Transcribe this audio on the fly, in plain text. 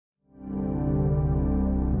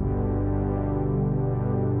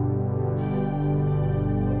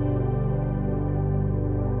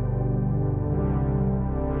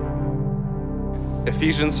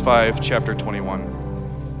Ephesians 5, chapter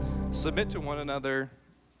 21. Submit to one another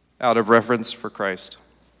out of reverence for Christ.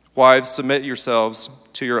 Wives, submit yourselves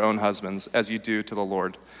to your own husbands as you do to the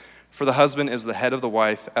Lord. For the husband is the head of the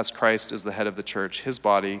wife, as Christ is the head of the church, his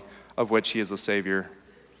body, of which he is the Savior.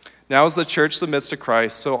 Now as the church submits to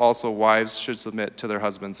Christ, so also wives should submit to their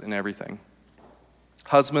husbands in everything.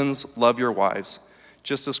 Husbands, love your wives,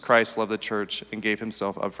 just as Christ loved the church and gave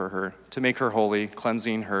himself up for her, to make her holy,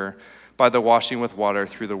 cleansing her by the washing with water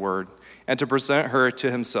through the word, and to present her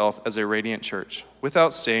to himself as a radiant church,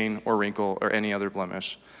 without stain or wrinkle or any other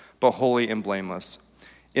blemish, but holy and blameless.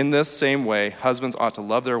 In this same way, husbands ought to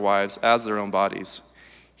love their wives as their own bodies.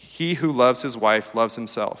 He who loves his wife loves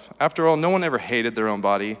himself. After all, no one ever hated their own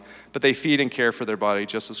body, but they feed and care for their body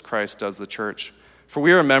just as Christ does the church. For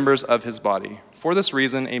we are members of his body. For this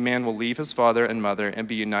reason, a man will leave his father and mother and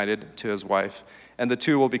be united to his wife, and the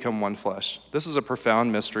two will become one flesh. This is a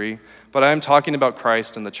profound mystery, but I am talking about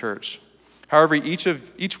Christ and the church. However,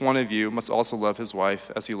 each one of you must also love his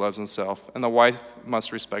wife as he loves himself, and the wife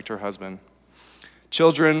must respect her husband.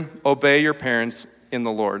 Children, obey your parents in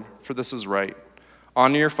the Lord, for this is right.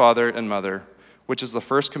 Honor your father and mother, which is the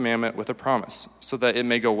first commandment with a promise, so that it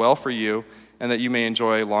may go well for you and that you may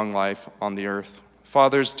enjoy long life on the earth.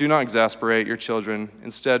 Fathers, do not exasperate your children.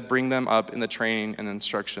 Instead, bring them up in the training and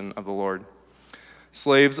instruction of the Lord.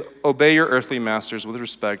 Slaves, obey your earthly masters with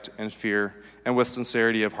respect and fear and with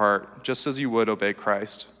sincerity of heart, just as you would obey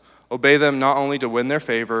Christ. Obey them not only to win their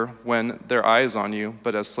favor when their eye is on you,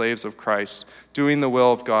 but as slaves of Christ, doing the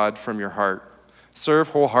will of God from your heart. Serve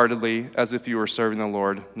wholeheartedly as if you were serving the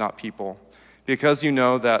Lord, not people, because you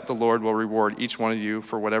know that the Lord will reward each one of you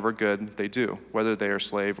for whatever good they do, whether they are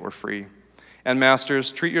slave or free. And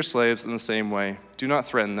masters, treat your slaves in the same way. Do not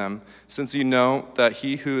threaten them, since you know that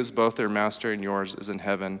he who is both their master and yours is in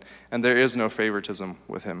heaven, and there is no favoritism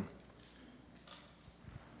with him.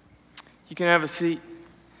 You can have a seat.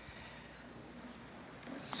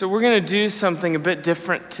 So we're going to do something a bit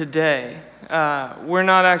different today. We're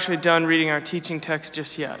not actually done reading our teaching text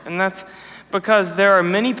just yet, and that's because there are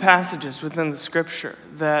many passages within the scripture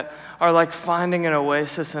that are like finding an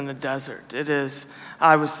oasis in the desert. It is,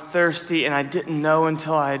 I was thirsty and I didn't know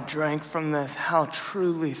until I had drank from this how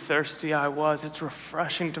truly thirsty I was. It's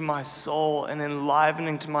refreshing to my soul and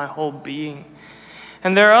enlivening to my whole being.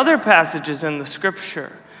 And there are other passages in the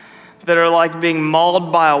scripture that are like being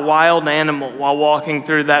mauled by a wild animal while walking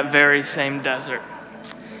through that very same desert.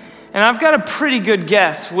 And I've got a pretty good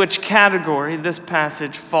guess which category this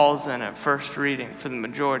passage falls in at first reading for the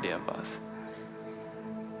majority of us.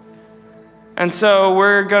 And so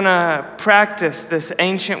we're going to practice this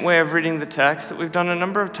ancient way of reading the text that we've done a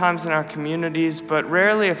number of times in our communities, but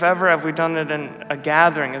rarely, if ever, have we done it in a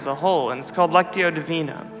gathering as a whole. And it's called Lectio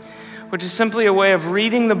Divina, which is simply a way of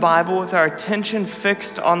reading the Bible with our attention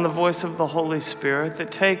fixed on the voice of the Holy Spirit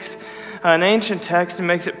that takes an ancient text and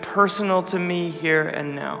makes it personal to me here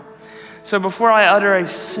and now. So before I utter a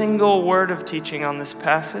single word of teaching on this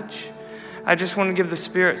passage, I just want to give the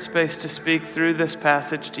Spirit space to speak through this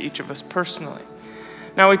passage to each of us personally.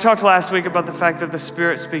 Now, we talked last week about the fact that the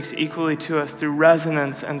Spirit speaks equally to us through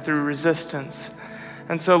resonance and through resistance.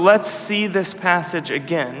 And so let's see this passage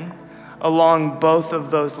again along both of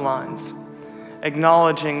those lines,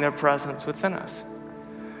 acknowledging their presence within us.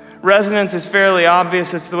 Resonance is fairly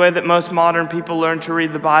obvious. It's the way that most modern people learn to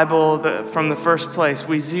read the Bible from the first place.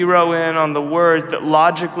 We zero in on the words that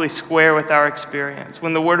logically square with our experience.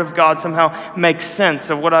 When the Word of God somehow makes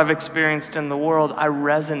sense of what I've experienced in the world, I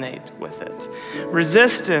resonate with it.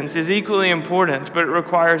 Resistance is equally important, but it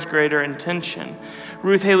requires greater intention.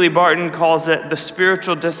 Ruth Haley Barton calls it the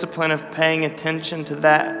spiritual discipline of paying attention to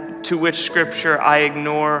that to which Scripture I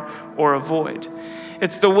ignore or avoid.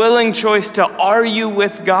 It's the willing choice to argue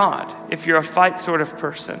with God if you're a fight sort of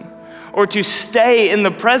person, or to stay in the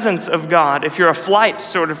presence of God if you're a flight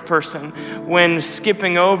sort of person when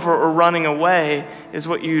skipping over or running away is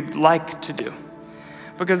what you'd like to do.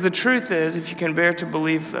 Because the truth is, if you can bear to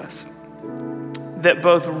believe this, that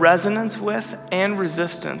both resonance with and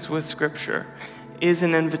resistance with Scripture is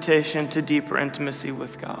an invitation to deeper intimacy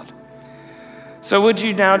with God. So would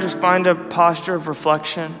you now just find a posture of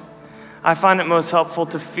reflection? I find it most helpful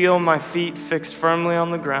to feel my feet fixed firmly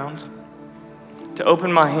on the ground, to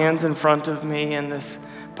open my hands in front of me in this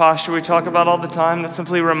posture we talk about all the time that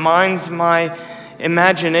simply reminds my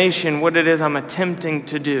imagination what it is I'm attempting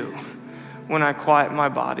to do when I quiet my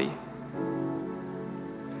body.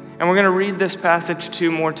 And we're going to read this passage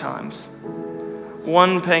 2 more times.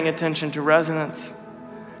 One paying attention to resonance,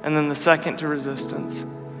 and then the second to resistance.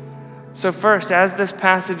 So first, as this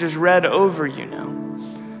passage is read over you now,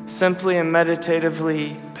 simply and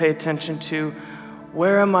meditatively pay attention to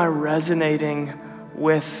Where am I resonating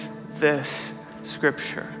with this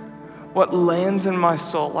scripture? What lands in my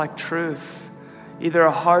soul like truth? Either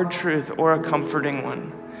a hard truth or a comforting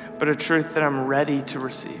one, but a truth that I'm ready to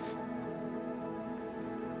receive.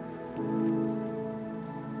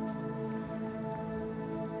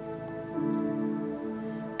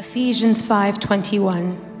 Ephesians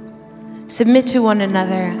 5:21. Submit to one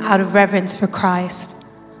another out of reverence for Christ.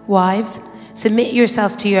 Wives, submit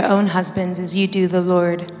yourselves to your own husbands as you do the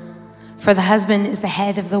Lord. For the husband is the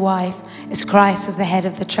head of the wife, as Christ is the head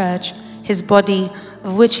of the church, his body,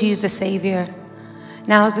 of which he is the Savior.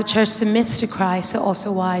 Now as the church submits to Christ, so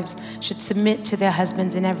also wives should submit to their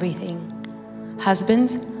husbands in everything.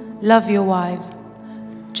 Husbands, love your wives,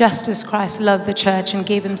 just as Christ loved the church and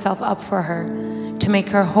gave himself up for her, to make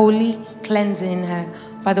her holy, cleansing her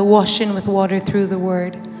by the washing with water through the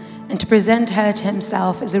word, and to present her to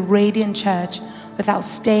himself as a radiant church, without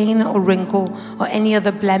stain or wrinkle or any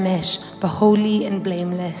other blemish, but holy and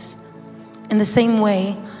blameless. In the same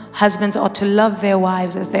way, husbands ought to love their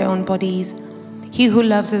wives as their own bodies. He who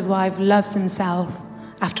loves his wife loves himself.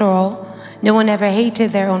 After all, no one ever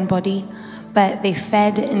hated their own body, but they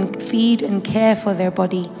feed and care for their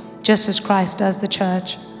body, just as Christ does the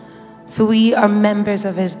church. For we are members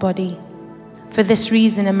of his body. For this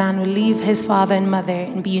reason, a man will leave his father and mother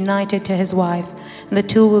and be united to his wife, and the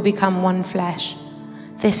two will become one flesh.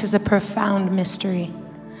 This is a profound mystery,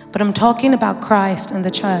 but I'm talking about Christ and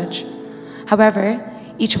the church. However,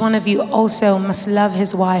 each one of you also must love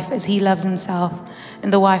his wife as he loves himself,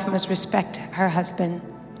 and the wife must respect her husband.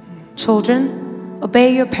 Children,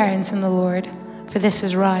 obey your parents in the Lord, for this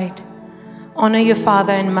is right. Honor your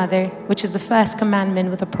father and mother, which is the first commandment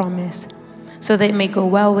with a promise, so that it may go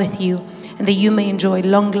well with you, and that you may enjoy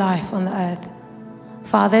long life on the earth.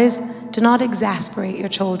 Fathers, do not exasperate your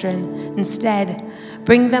children. Instead,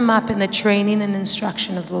 bring them up in the training and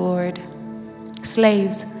instruction of the Lord.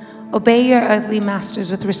 Slaves, obey your earthly masters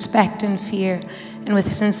with respect and fear, and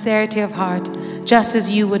with sincerity of heart, just as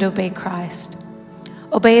you would obey Christ.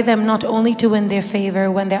 Obey them not only to win their favor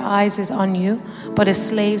when their eyes is on you, but as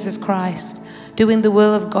slaves of Christ, doing the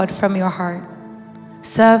will of God from your heart.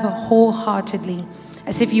 Serve wholeheartedly,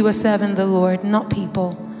 as if you were serving the Lord, not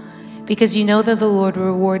people, because you know that the Lord will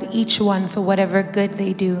reward each one for whatever good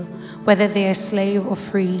they do, whether they are slave or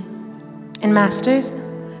free. And masters,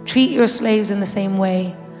 treat your slaves in the same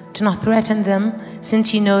way. Do not threaten them,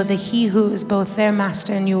 since you know that he who is both their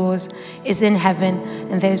master and yours is in heaven,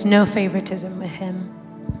 and there is no favoritism with him.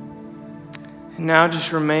 And now,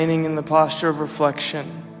 just remaining in the posture of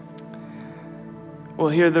reflection, we'll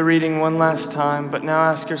hear the reading one last time, but now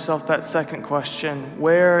ask yourself that second question: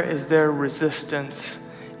 where is there resistance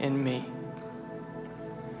in me?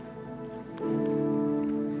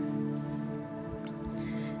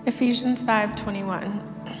 Ephesians 5:21.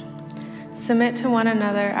 Submit to one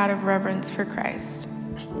another out of reverence for Christ.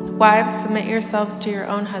 Wives, submit yourselves to your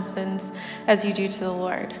own husbands as you do to the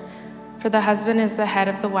Lord. For the husband is the head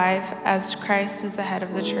of the wife, as Christ is the head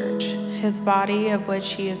of the church, his body, of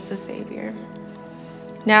which he is the Savior.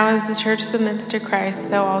 Now as the church submits to Christ,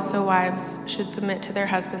 so also wives should submit to their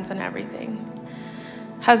husbands in everything.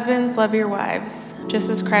 Husbands, love your wives, just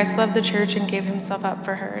as Christ loved the church and gave himself up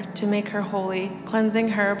for her, to make her holy, cleansing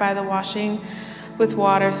her by the washing with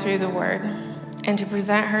water through the word, and to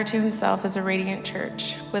present her to himself as a radiant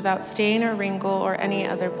church, without stain or wrinkle or any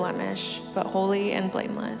other blemish, but holy and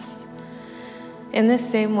blameless. In this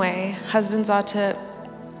same way, husbands ought to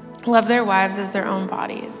love their wives as their own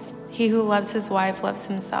bodies. He who loves his wife loves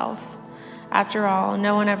himself. After all,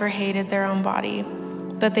 no one ever hated their own body,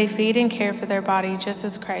 but they feed and care for their body just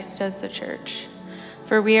as Christ does the church.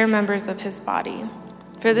 For we are members of his body.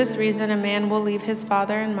 For this reason, a man will leave his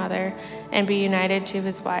father and mother and be united to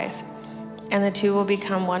his wife, and the two will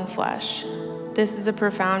become one flesh. This is a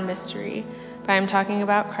profound mystery, but I am talking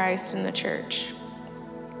about Christ and the church.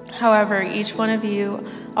 However, each one of you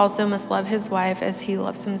also must love his wife as he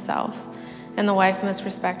loves himself, and the wife must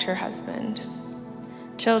respect her husband.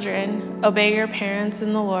 Children, obey your parents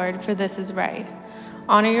in the Lord, for this is right.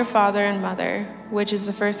 Honor your father and mother, which is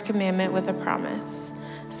the first commandment with a promise,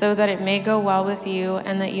 so that it may go well with you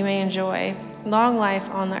and that you may enjoy long life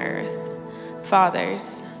on the earth.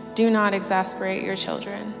 Fathers, do not exasperate your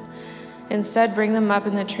children. Instead, bring them up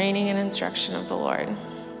in the training and instruction of the Lord.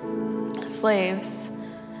 Slaves,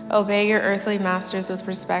 obey your earthly masters with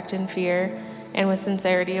respect and fear and with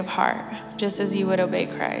sincerity of heart, just as you would obey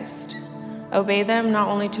Christ. Obey them not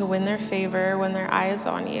only to win their favor when their eye is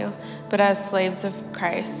on you, but as slaves of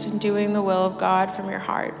Christ, doing the will of God from your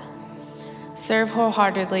heart. Serve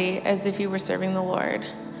wholeheartedly as if you were serving the Lord,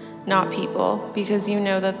 not people, because you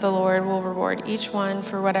know that the Lord will reward each one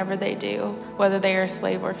for whatever they do, whether they are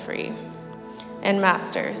slave or free. And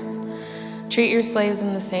masters, treat your slaves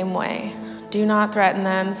in the same way. Do not threaten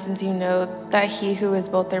them, since you know that he who is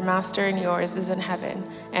both their master and yours is in heaven,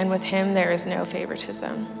 and with him there is no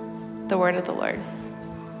favoritism. The word of the Lord.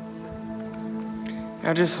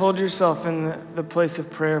 Now just hold yourself in the place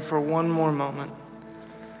of prayer for one more moment.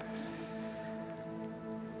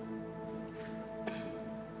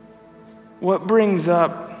 What brings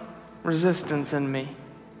up resistance in me?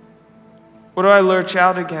 What do I lurch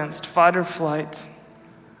out against? Fight or flight?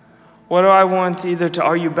 What do I want either to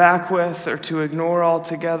argue back with or to ignore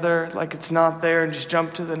altogether, like it's not there, and just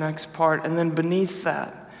jump to the next part? And then beneath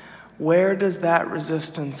that, where does that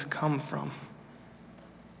resistance come from?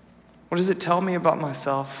 What does it tell me about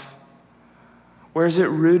myself? Where is it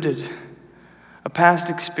rooted? A past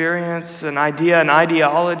experience, an idea, an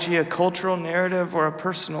ideology, a cultural narrative, or a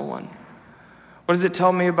personal one? What does it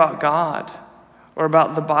tell me about God or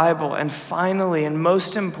about the Bible? And finally, and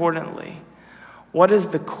most importantly, what is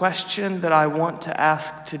the question that I want to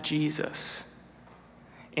ask to Jesus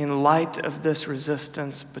in light of this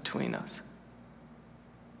resistance between us?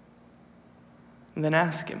 And then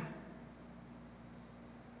ask him.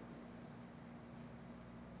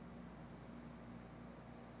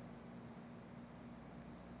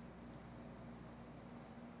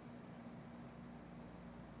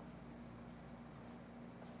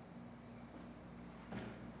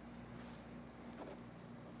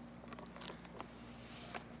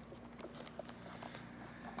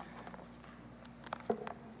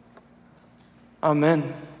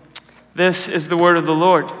 Amen. This is the word of the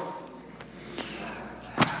Lord.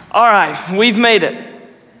 All right, we've made it.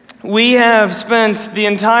 We have spent the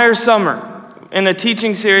entire summer in a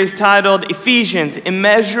teaching series titled Ephesians,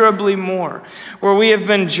 Immeasurably More, where we have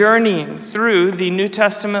been journeying through the New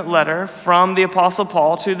Testament letter from the Apostle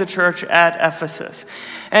Paul to the church at Ephesus.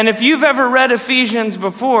 And if you've ever read Ephesians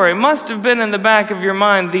before, it must have been in the back of your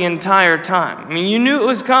mind the entire time. I mean, you knew it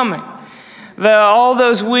was coming. All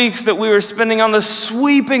those weeks that we were spending on the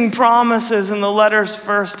sweeping promises in the letter's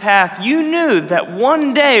first half, you knew that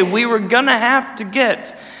one day we were going to have to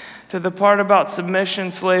get to the part about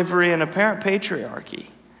submission, slavery, and apparent patriarchy.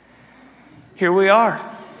 Here we are.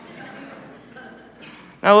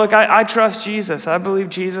 Now look, I trust Jesus. I believe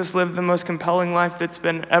Jesus lived the most compelling life that's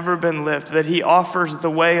ever been lived, that he offers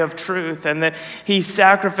the way of truth, and that he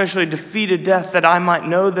sacrificially defeated death that I might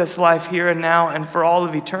know this life here and now and for all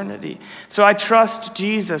of eternity. So I trust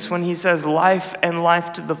Jesus when he says life and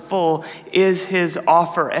life to the full is his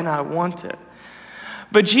offer, and I want it.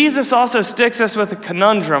 But Jesus also sticks us with a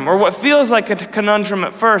conundrum, or what feels like a conundrum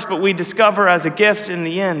at first, but we discover as a gift in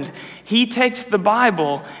the end. He takes the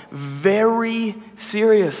Bible very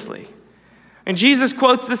seriously. And Jesus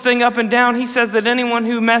quotes this thing up and down. He says that anyone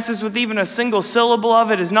who messes with even a single syllable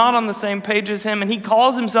of it is not on the same page as him, and he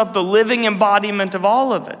calls himself the living embodiment of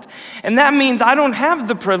all of it. And that means I don't have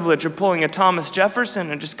the privilege of pulling a Thomas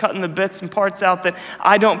Jefferson and just cutting the bits and parts out that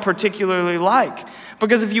I don't particularly like.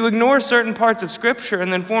 Because if you ignore certain parts of Scripture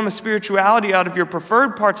and then form a spirituality out of your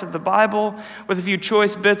preferred parts of the Bible with a few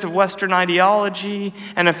choice bits of Western ideology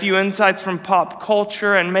and a few insights from pop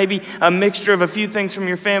culture and maybe a mixture of a few things from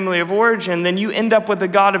your family of origin, then you end up with a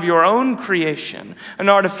God of your own creation, an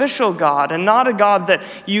artificial God, and not a God that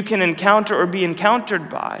you can encounter or be encountered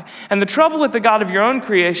by. And the trouble with the God of your own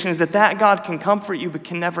creation is that God can comfort you but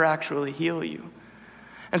can never actually heal you.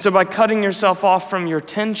 And so by cutting yourself off from your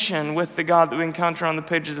tension with the God that we encounter on the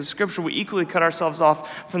pages of Scripture, we equally cut ourselves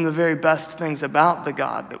off from the very best things about the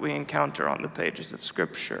God that we encounter on the pages of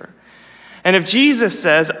Scripture. And if Jesus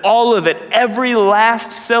says all of it, every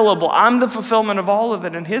last syllable, I'm the fulfillment of all of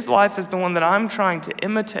it, and his life is the one that I'm trying to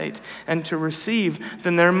imitate and to receive,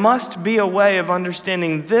 then there must be a way of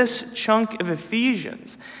understanding this chunk of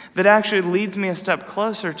Ephesians that actually leads me a step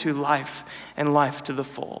closer to life and life to the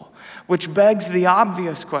full. Which begs the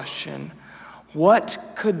obvious question, what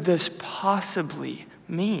could this possibly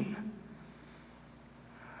mean?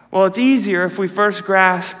 Well, it's easier if we first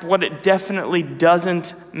grasp what it definitely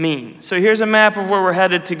doesn't mean. So here's a map of where we're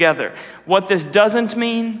headed together. What this doesn't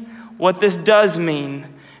mean, what this does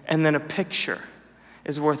mean, and then a picture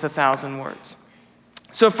is worth 1,000 words.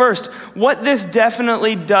 So first, what this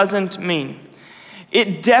definitely doesn't mean.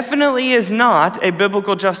 It definitely is not a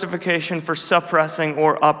biblical justification for suppressing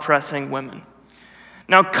or oppressing women.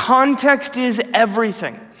 Now, context is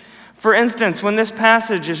everything. For instance, when this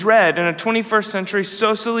passage is read in a 21st century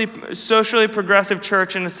socially progressive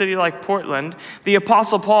church in a city like Portland, the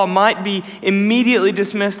Apostle Paul might be immediately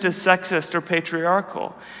dismissed as sexist or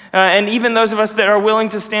patriarchal. And even those of us that are willing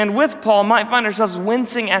to stand with Paul might find ourselves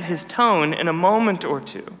wincing at his tone in a moment or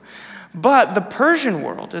two. But the Persian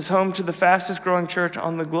world is home to the fastest growing church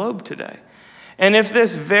on the globe today. And if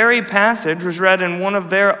this very passage was read in one of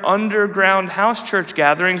their underground house church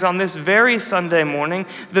gatherings on this very Sunday morning,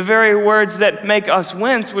 the very words that make us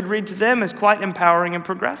wince would read to them as quite empowering and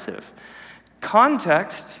progressive.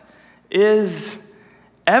 Context is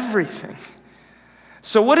everything.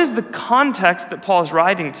 So what is the context that Paul is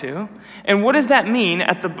writing to? And what does that mean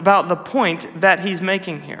about the point that he's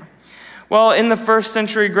making here? Well, in the first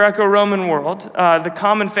century Greco-Roman world, the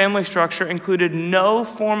common family structure included no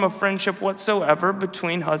form of friendship whatsoever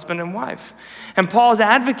between husband and wife. And Paul is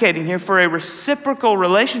advocating here for a reciprocal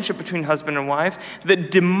relationship between husband and wife that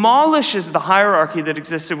demolishes the hierarchy that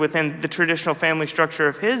existed within the traditional family structure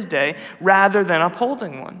of his day rather than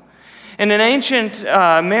upholding one. In an ancient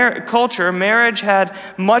culture, marriage had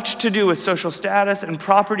much to do with social status and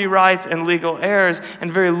property rights and legal heirs and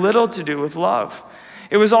very little to do with love.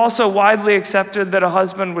 It was also widely accepted that a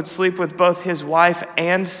husband would sleep with both his wife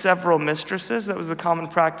and several mistresses. That was the common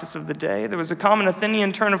practice of the day. There was a common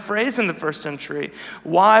Athenian turn of phrase in the first century.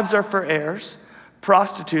 Wives are for heirs,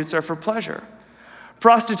 prostitutes are for pleasure.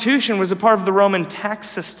 Prostitution was a part of the Roman tax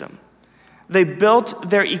system. They built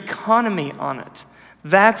their economy on it.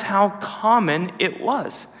 That's how common it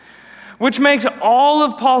was. Which makes all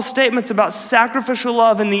of Paul's statements about sacrificial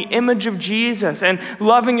love in the image of Jesus and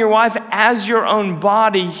loving your wife as your own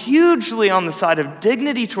body hugely on the side of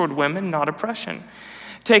dignity toward women, not oppression.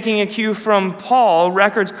 Taking a cue from Paul,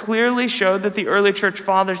 records clearly show that the early church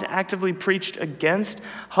fathers actively preached against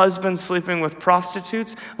husbands sleeping with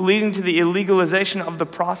prostitutes, leading to the illegalization of the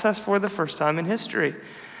process for the first time in history.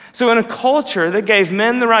 So in a culture that gave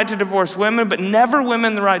men the right to divorce women, but never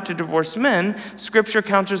women the right to divorce men, Scripture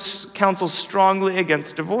counsels strongly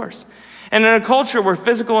against divorce. And in a culture where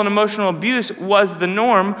physical and emotional abuse was the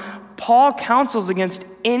norm, Paul counsels against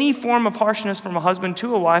any form of harshness from a husband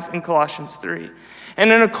to a wife in Colossians 3. And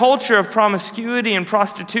in a culture of promiscuity and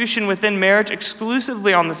prostitution within marriage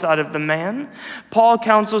exclusively on the side of the man, Paul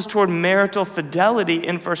counsels toward marital fidelity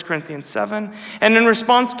in 1 Corinthians 7. And in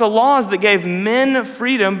response to laws that gave men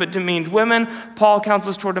freedom but demeaned women, Paul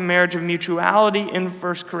counsels toward a marriage of mutuality in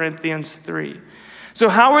 1 Corinthians 3. So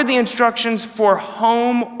how are the instructions for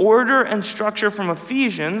home order and structure from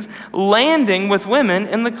Ephesians landing with women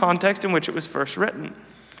in the context in which it was first written?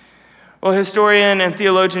 Well, historian and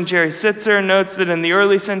theologian Jerry Sitzer notes that in the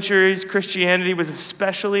early centuries, Christianity was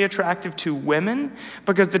especially attractive to women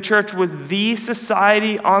because the church was the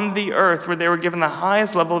society on the earth where they were given the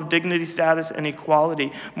highest level of dignity, status, and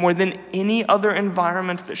equality, more than any other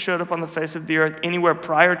environment that showed up on the face of the earth anywhere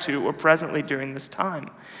prior to or presently during this time.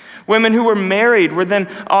 Women who were married were then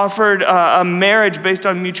offered a marriage based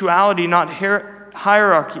on mutuality, not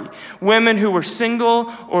hierarchy. Women who were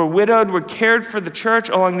single or widowed were cared for the church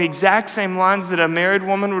along the exact same lines that a married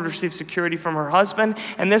woman would receive security from her husband.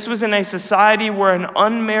 And this was in a society where an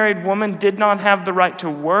unmarried woman did not have the right to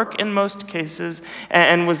work in most cases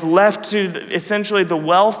and was left to essentially the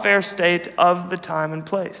welfare state of the time and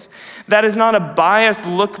place. That is not a biased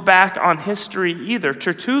look back on history either.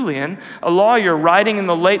 Tertullian, a lawyer writing in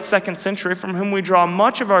the late 2nd century from whom we draw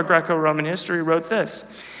much of our Greco-Roman history, wrote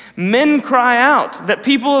this: "Men cry out that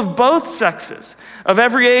people of both sexes, of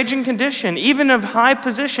every age and condition, even of high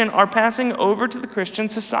position, are passing over to the Christian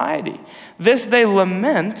society. This they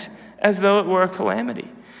lament as though it were a calamity."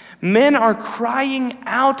 Men are crying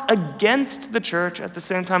out against the church at the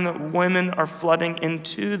same time that women are flooding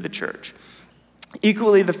into the church.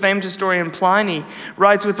 Equally, the famed historian Pliny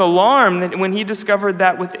writes with alarm that when he discovered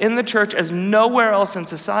that within the church, as nowhere else in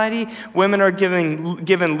society, women are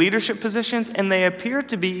given leadership positions and they appear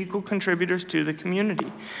to be equal contributors to the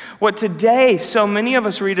community. What today so many of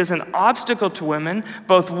us read as an obstacle to women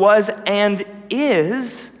both was and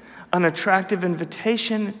is an attractive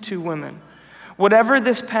invitation to women. Whatever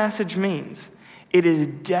this passage means, it is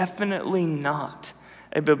definitely not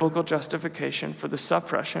a biblical justification for the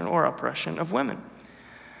suppression or oppression of women.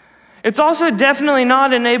 It's also definitely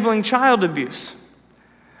not enabling child abuse.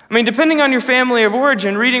 I mean, depending on your family of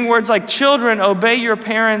origin, reading words like "children, obey your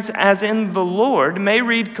parents as in the Lord" may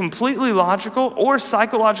read completely logical or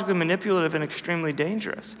psychologically manipulative and extremely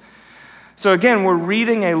dangerous. So again, we're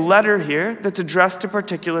reading a letter here that's addressed to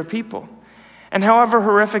particular people. And however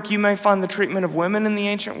horrific you may find the treatment of women in the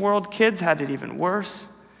ancient world, kids had it even worse.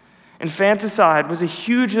 Infanticide was a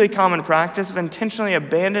hugely common practice of intentionally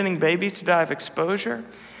abandoning babies to die of exposure.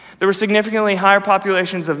 There were significantly higher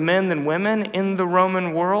populations of men than women in the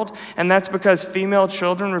Roman world, and that's because female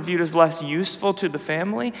children were viewed as less useful to the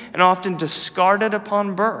family and often discarded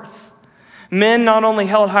upon birth. Men not only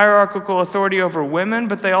held hierarchical authority over women,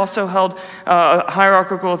 but they also held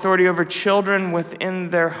hierarchical authority over children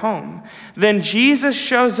within their home. Then Jesus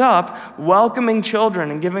shows up welcoming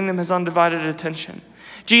children and giving them his undivided attention.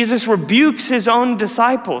 Jesus rebukes his own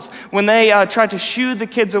disciples when they try to shoo the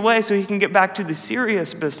kids away so he can get back to the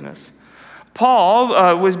serious business.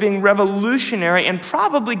 Paul was being revolutionary and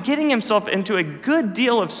probably getting himself into a good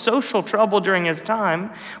deal of social trouble during his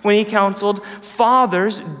time when he counseled,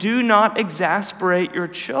 "Fathers, do not exasperate your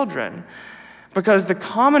children," because the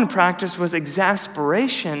common practice was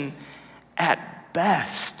exasperation at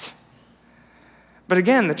best. But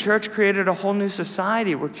again, the church created a whole new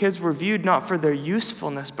society where kids were viewed not for their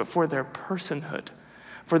usefulness, but for their personhood,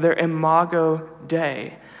 for their imago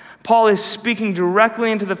Dei. Paul is speaking directly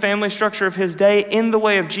into the family structure of his day in the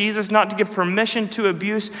way of Jesus, not to give permission to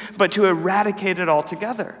abuse, but to eradicate it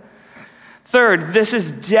altogether. Third, this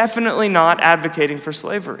is definitely not advocating for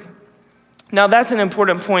slavery. Now, that's an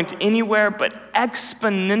important point anywhere, but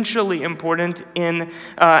exponentially important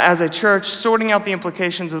as a church, sorting out the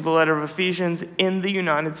implications of the letter of Ephesians in the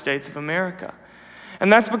United States of America.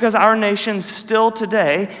 And that's because our nation still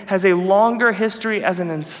today has a longer history as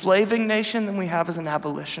an enslaving nation than we have as an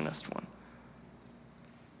abolitionist one.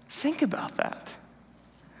 Think about that.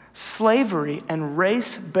 Slavery and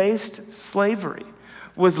race-based slavery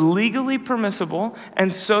was legally permissible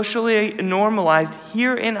and socially normalized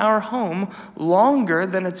here in our home longer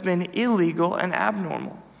than it's been illegal and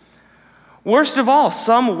abnormal. Worst of all,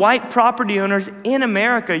 some white property owners in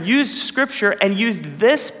America used Scripture and used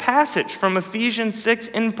this passage from Ephesians 6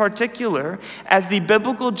 in particular as the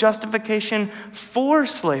biblical justification for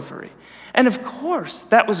slavery. And of course,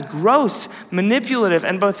 that was gross, manipulative,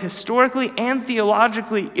 and both historically and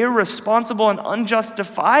theologically irresponsible and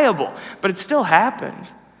unjustifiable, but it still happened.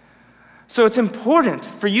 So it's important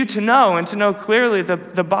for you to know and to know clearly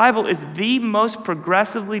that the Bible is the most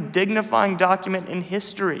progressively dignifying document in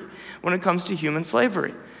history when it comes to human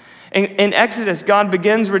slavery. In Exodus, God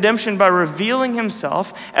begins redemption by revealing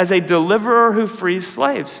himself as a deliverer who frees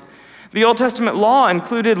slaves. The Old Testament law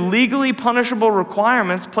included legally punishable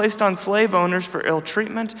requirements placed on slave owners for ill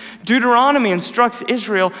treatment. Deuteronomy instructs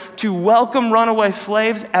Israel to welcome runaway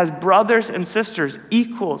slaves as brothers and sisters,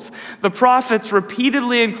 equals. The prophets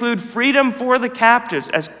repeatedly include freedom for the captives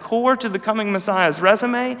as core to the coming Messiah's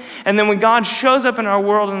resume. And then when God shows up in our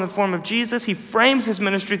world in the form of Jesus, he frames his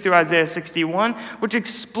ministry through Isaiah 61, which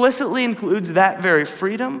explicitly includes that very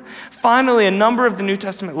freedom. Finally, a number of the New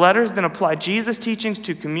Testament letters then apply Jesus' teachings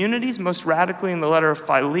to communities, most radically in the letter of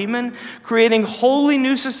Philemon, creating wholly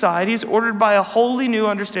new societies ordered by a wholly new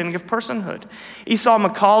understanding of personhood. Esau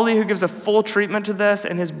Macaulay, who gives a full treatment to this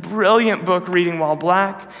in his brilliant book, Reading While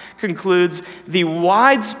Black, concludes, the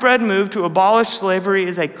widespread move to abolish slavery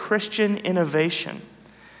is a Christian innovation.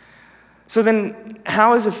 So then,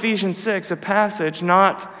 how is Ephesians 6 a passage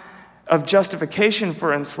not of justification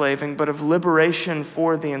for enslaving, but of liberation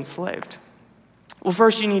for the enslaved? Well,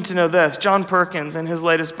 first you need to know this. John Perkins, in his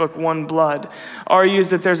latest book, One Blood, argues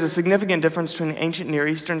that there's a significant difference between ancient Near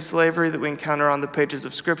Eastern slavery that we encounter on the pages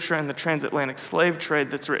of Scripture and the transatlantic slave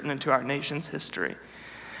trade that's written into our nation's history.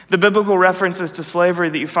 The biblical references to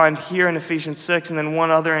slavery that you find here in Ephesians 6 and then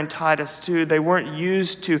one other in Titus 2, they weren't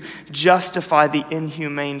used to justify the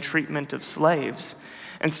inhumane treatment of slaves.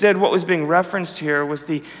 Instead, what was being referenced here was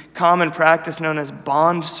the common practice known as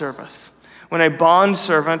bond service, when a bond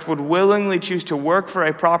servant would willingly choose to work for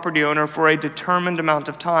a property owner for a determined amount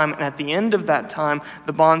of time, and at the end of that time,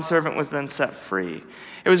 the bond servant was then set free.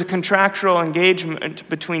 It was a contractual engagement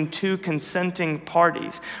between two consenting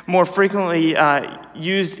parties, more frequently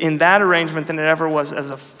used in that arrangement than it ever was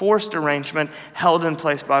as a forced arrangement held in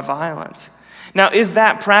place by violence. Now, is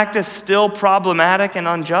that practice still problematic and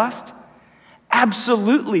unjust?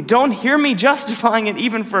 Absolutely. Don't hear me justifying it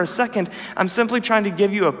even for a second. I'm simply trying to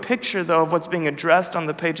give you a picture, though, of what's being addressed on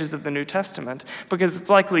the pages of the New Testament, because it's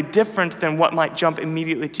likely different than what might jump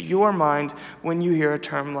immediately to your mind when you hear a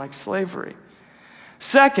term like slavery.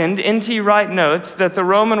 Second, N.T. Wright notes that the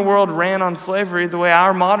Roman world ran on slavery the way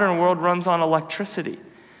our modern world runs on electricity.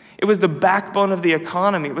 It was the backbone of the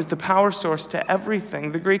economy. It was the power source to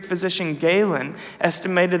everything. The Greek physician Galen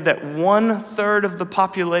estimated that 1/3 of the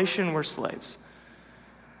population were slaves.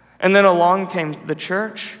 And then along came the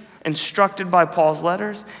church, instructed by Paul's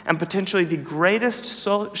letters, and potentially the greatest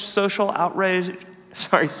social outrage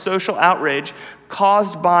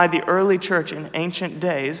caused by the early church in ancient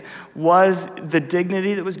days was the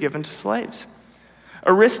dignity that was given to slaves.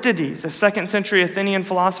 Aristides, a 2nd century Athenian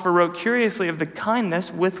philosopher, wrote curiously of the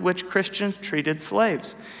kindness with which Christians treated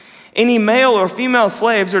slaves. Any male or female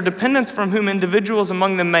slaves or dependents from whom individuals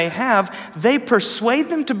among them may have, they persuade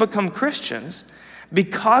them to become Christians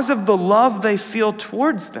because of the love they feel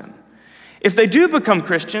towards them. If they do become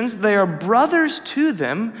Christians, they are brothers to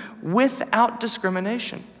them without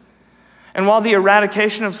discrimination. And while the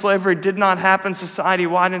eradication of slavery did not happen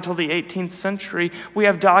society-wide until the 18th century, we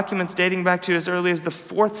have documents dating back to as early as the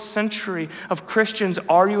 4th century of Christians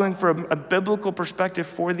arguing for a biblical perspective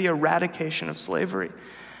for the eradication of slavery.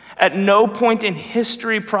 At no point in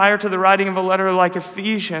history prior to the writing of a letter like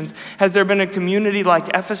Ephesians has there been a community like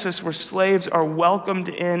Ephesus where slaves are welcomed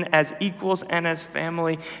in as equals and as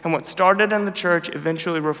family. And what started in the church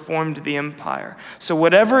eventually reformed the empire. So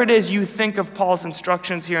whatever it is you think of Paul's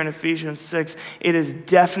instructions here in Ephesians 6, it is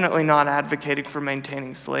definitely not advocating for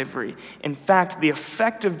maintaining slavery. In fact, the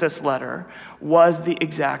effect of this letter was the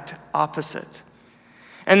exact opposite.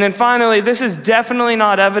 And then finally, this is definitely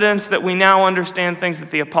not evidence that we now understand things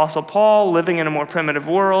that the Apostle Paul, living in a more primitive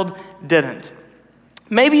world, didn't.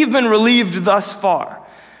 Maybe you've been relieved thus far,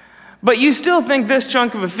 but you still think this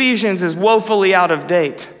chunk of Ephesians is woefully out of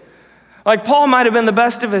date. Like Paul might have been the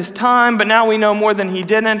best of his time, but now we know more than he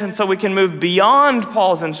didn't, and so we can move beyond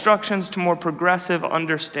Paul's instructions to more progressive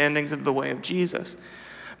understandings of the way of Jesus.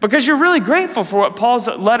 Because you're really grateful for what Paul's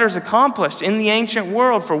letters accomplished in the ancient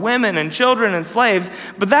world for women and children and slaves,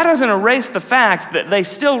 but that doesn't erase the fact that they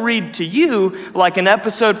still read to you like an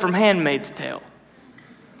episode from Handmaid's Tale.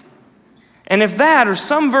 And if that or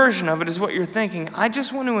some version of it is what you're thinking, I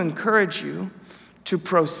just want to encourage you to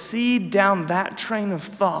proceed down that train of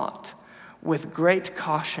thought with great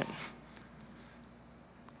caution.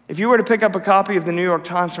 If you were to pick up a copy of the New York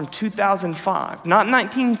Times from 2005, not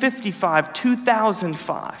 1955,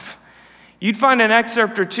 2005, you'd find an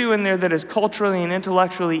excerpt or two in there that is culturally and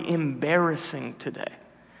intellectually embarrassing today.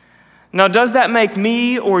 Now, does that make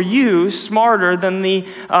me or you smarter than the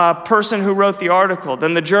person who wrote the article,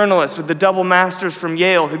 than the journalist with the double masters from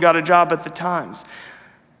Yale who got a job at the Times?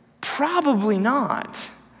 Probably not.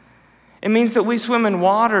 It means that we swim in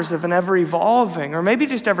waters of an ever-evolving or maybe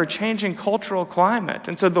just ever-changing cultural climate.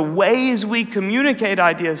 And so the ways we communicate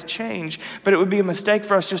ideas change, but it would be a mistake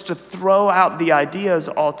for us just to throw out the ideas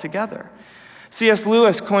altogether. C.S.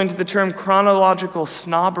 Lewis coined the term chronological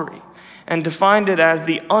snobbery and defined it as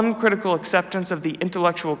the uncritical acceptance of the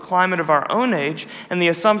intellectual climate of our own age and the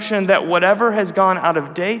assumption that whatever has gone out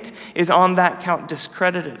of date is on that count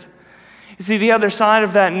discredited. You see, the other side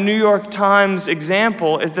of that New York Times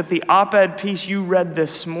example is that the op-ed piece you read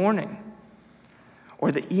this morning,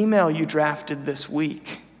 or the email you drafted this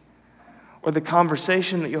week, or the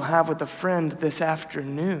conversation that you'll have with a friend this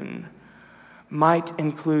afternoon might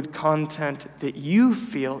include content that you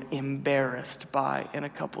feel embarrassed by in a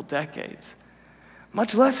couple decades,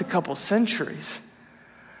 much less a couple centuries.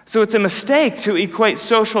 So it's a mistake to equate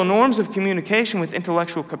social norms of communication with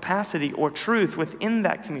intellectual capacity or truth within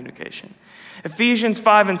that communication. Ephesians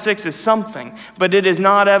 5 and 6 is something, but it is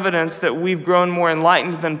not evidence that we've grown more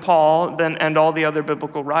enlightened than Paul and all the other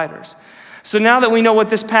biblical writers. So now that we know what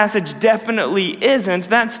this passage definitely isn't,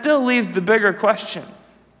 that still leaves the bigger question.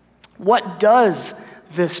 What does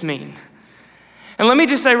this mean? And let me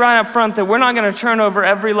just say right up front that we're not going to turn over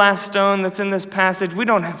every last stone that's in this passage. We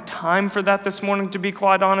don't have time for that this morning, to be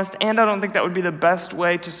quite honest, and I don't think that would be the best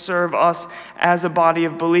way to serve us as a body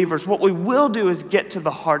of believers. What we will do is get to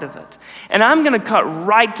the heart of it. And I'm going to cut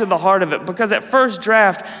right to the heart of it because at first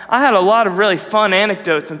draft, I had a lot of really fun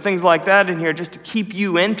anecdotes and things like that in here just to keep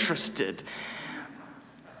you interested.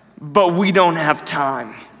 But we don't have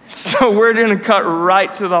time. So we're going to cut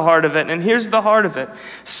right to the heart of it. And here's the heart of it.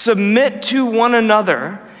 Submit to one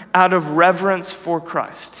another out of reverence for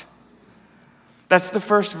Christ. That's the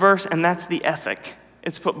first verse, and that's the ethic.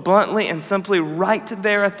 It's put bluntly and simply right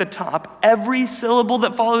there at the top. Every syllable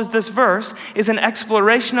that follows this verse is an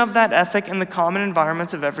exploration of that ethic in the common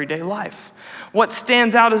environments of everyday life. What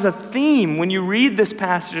stands out as a theme when you read this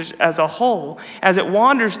passage as a whole, as it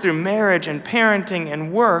wanders through marriage and parenting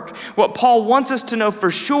and work, what Paul wants us to know for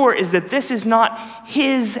sure is that this is not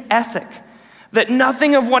his ethic, that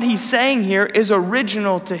nothing of what he's saying here is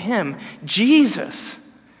original to him.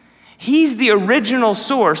 Jesus, he's the original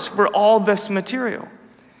source for all this material.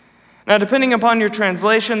 Now, depending upon your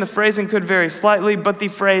translation, the phrasing could vary slightly, but the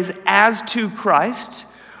phrase "as to Christ,"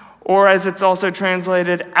 or as it's also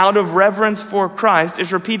translated, "out of reverence for Christ,"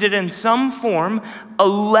 is repeated in some form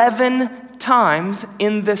 11 times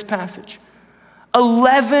in this passage.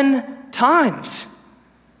 11 times.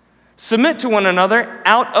 Submit to one another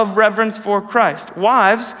out of reverence for Christ.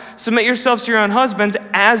 Wives, submit yourselves to your own husbands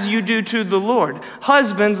as you do to the Lord.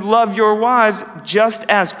 Husbands, love your wives just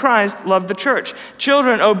as Christ loved the church.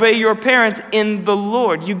 Children, obey your parents in the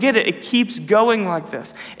Lord. You get it. It keeps going like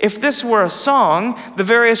this. If this were a song, the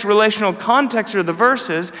various relational contexts are the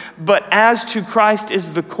verses, but as to Christ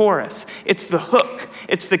is the chorus. It's the hook.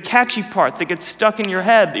 It's the catchy part that gets stuck in your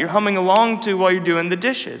head that you're humming along to while you're doing the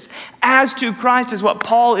dishes. As to Christ is what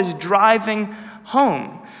Paul is driving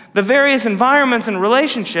home. The various environments and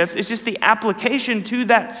relationships is just the application to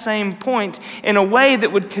that same point in a way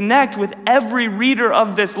that would connect with every reader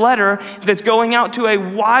of this letter that's going out to a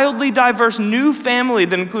wildly diverse new family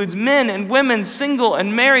that includes men and women, single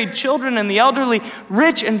and married, children and the elderly,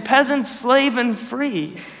 rich and peasant, slave and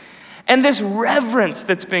free. And this reverence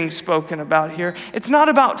that's being spoken about here, it's not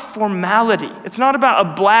about formality. It's not about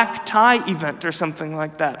a black tie event or something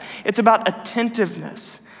like that. It's about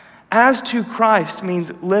attentiveness. As to Christ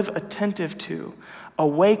means live attentive to,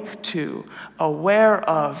 awake to, aware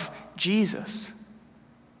of Jesus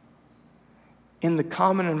in the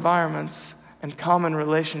common environments and common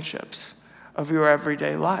relationships of your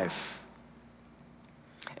everyday life.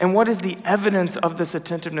 And what is the evidence of this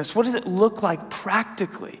attentiveness? What does it look like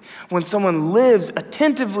practically when someone lives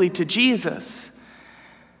attentively to Jesus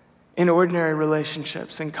in ordinary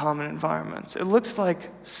relationships and common environments? It looks like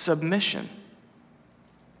submission.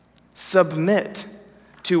 Submit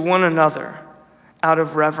to one another out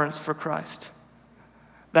of reverence for Christ.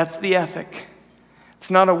 That's the ethic. It's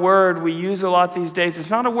not a word we use a lot these days. It's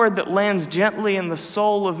not a word that lands gently in the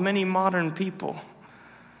soul of many modern people.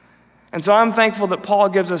 And so I'm thankful that Paul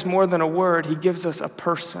gives us more than a word. He gives us a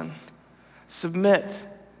person. Submit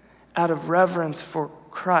out of reverence for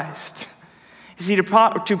Christ. You see, to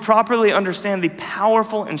properly understand the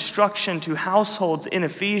powerful instruction to households in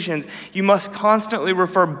Ephesians, you must constantly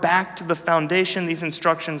refer back to the foundation these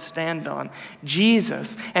instructions stand on,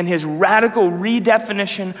 Jesus and his radical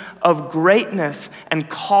redefinition of greatness and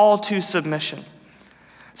call to submission.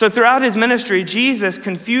 So throughout his ministry, Jesus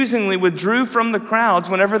confusingly withdrew from the crowds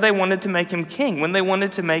whenever they wanted to make him king, when they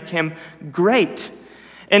wanted to make him great.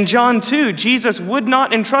 In John 2, Jesus would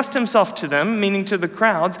not entrust himself to them, meaning to the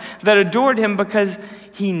crowds that adored him, because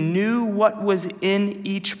he knew what was in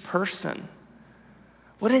each person.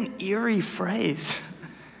 What an eerie phrase.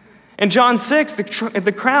 In John 6,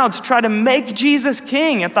 the crowds try to make Jesus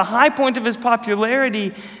king at the high point of his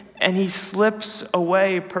popularity, and he slips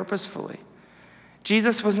away purposefully.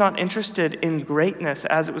 Jesus was not interested in greatness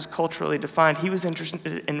as it was culturally defined. He was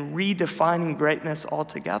interested in redefining greatness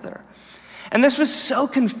altogether. And this was so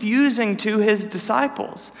confusing to his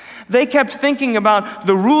disciples. They kept thinking about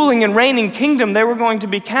the ruling and reigning kingdom they were going to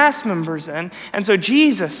be cast members in. And so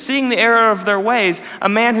Jesus, seeing the error of their ways, a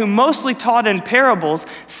man who mostly taught in parables,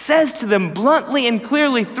 says to them bluntly and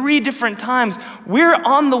clearly 3 different times, "We're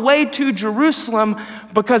on the way to Jerusalem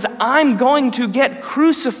because I'm going to get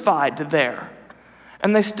crucified there."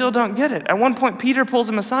 And they still don't get it. At one point, Peter pulls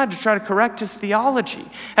him aside to try to correct his theology.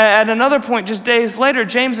 At another point, just days later,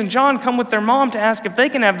 James and John come with their mom to ask if they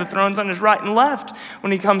can have the thrones on his right and left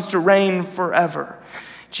when he comes to reign forever.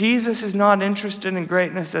 Jesus is not interested in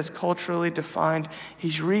greatness as culturally defined.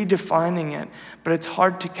 He's redefining it, but it's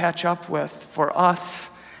hard to catch up with for us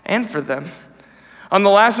and for them. On the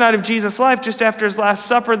last night of Jesus' life, just after his Last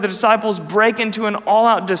Supper, the disciples break into an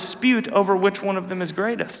all-out dispute over which one of them is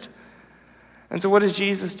greatest. And so what does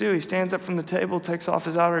Jesus do? He stands up from the table, takes off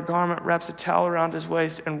his outer garment, wraps a towel around his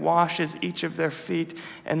waist, and washes each of their feet,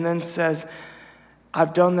 and then says,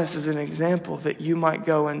 "I've done this as an example that you might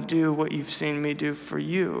go and do what you've seen me do for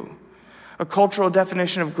you." A cultural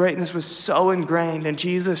definition of greatness was so ingrained, and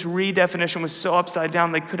Jesus' redefinition was so upside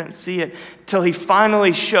down they couldn't see it, till he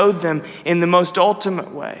finally showed them in the most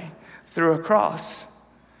ultimate way, through a cross.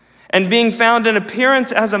 And being found in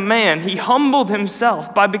appearance as a man, he humbled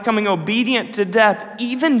himself by becoming obedient to death,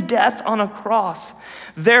 even death on a cross.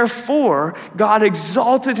 Therefore, God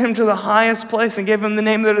exalted him to the highest place and gave him the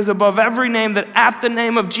name that is above every name, that at the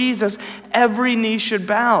name of Jesus, every knee should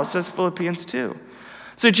bow, says Philippians 2.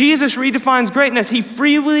 So Jesus redefines greatness. He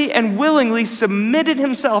freely and willingly submitted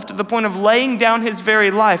himself to the point of laying down his very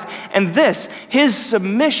life. And this, his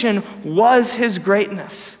submission, was his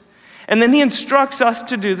greatness. And then he instructs us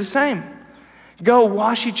to do the same. Go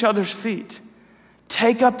wash each other's feet.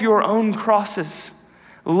 Take up your own crosses.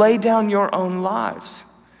 Lay down your own lives.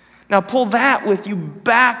 Now pull that with you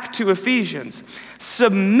back to Ephesians.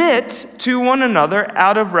 Submit to one another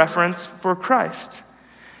out of reverence for Christ.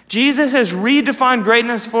 Jesus has redefined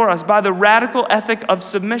greatness for us by the radical ethic of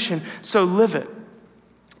submission, so live it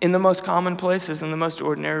in the most common places, in the most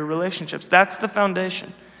ordinary relationships. That's the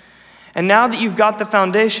foundation. And now that you've got the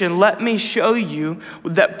foundation, let me show you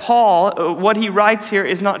that Paul, what he writes here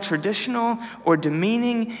is not traditional or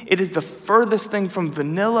demeaning. It is the furthest thing from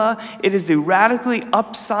vanilla. It is the radically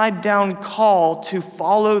upside down call to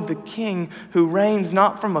follow the King who reigns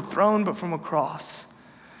not from a throne but from a cross.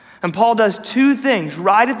 And Paul does two things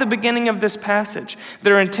right at the beginning of this passage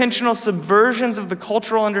that are intentional subversions of the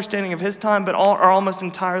cultural understanding of his time, but are almost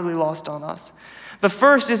entirely lost on us. The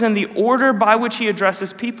first is in the order by which he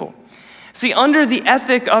addresses people. See, under the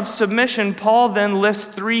ethic of submission, Paul then lists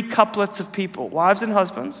three couplets of people: wives and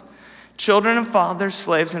husbands, children and fathers,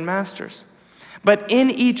 slaves and masters. But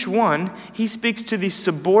in each one, he speaks to the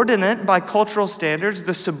subordinate by cultural standards,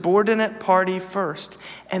 the subordinate party first.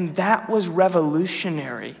 And that was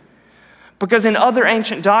revolutionary. Because in other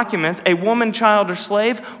ancient documents, a woman, child, or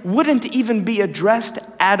slave wouldn't even be addressed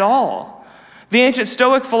at all. The ancient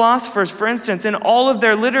Stoic philosophers, for instance, in all of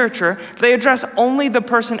their literature, they address only the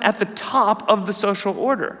person at the top of the social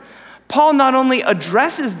order. Paul not only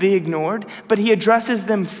addresses the ignored, but he addresses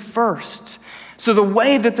them first. So the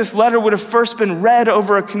way that this letter would have first been read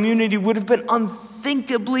over a community would have been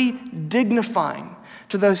unthinkably dignifying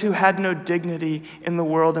to those who had no dignity in the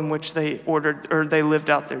world in which they lived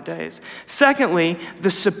out their days. Secondly, the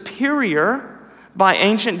superior, by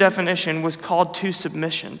ancient definition, was called to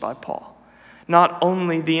submission by Paul, not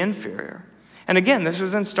only the inferior. And again, this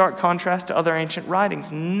was in stark contrast to other ancient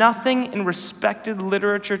writings. Nothing in respected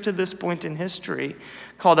literature to this point in history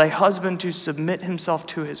called a husband to submit himself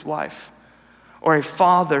to his wife, or a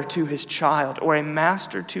father to his child, or a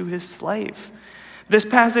master to his slave. This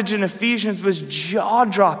passage in Ephesians was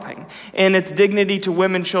jaw-dropping in its dignity to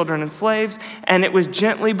women, children, and slaves, and it was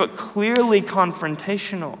gently but clearly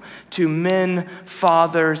confrontational to men,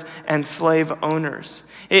 fathers, and slave owners.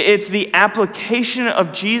 It's the application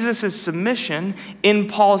of Jesus' submission in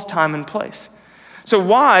Paul's time and place. So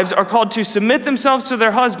wives are called to submit themselves to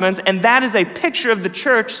their husbands, and that is a picture of the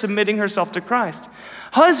church submitting herself to Christ.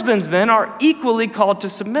 Husbands, then, are equally called to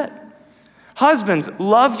submit. Husbands,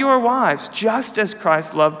 love your wives just as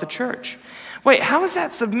Christ loved the church. Wait, how is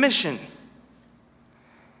that submission? It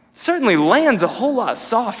certainly lands a whole lot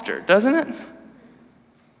softer, doesn't it?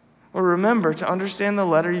 Well, remember, to understand the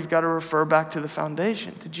letter, you've got to refer back to the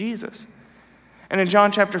foundation, to Jesus. And in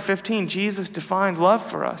John chapter 15, Jesus defined love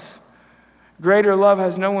for us. Greater love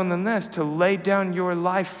has no one than this, to lay down your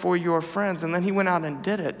life for your friends. And then he went out and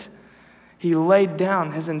did it. He laid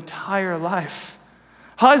down his entire life.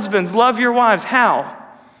 Husbands, love your wives. How?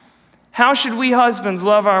 How should we husbands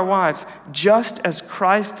love our wives? Just as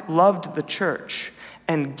Christ loved the church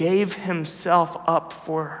and gave himself up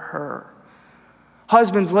for her.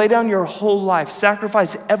 Husbands, lay down your whole life,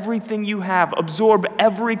 sacrifice everything you have, absorb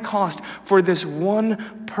every cost for this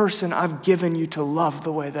one person I've given you to love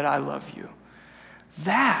the way that I love you.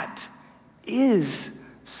 That is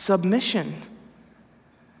submission.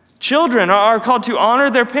 Children are called to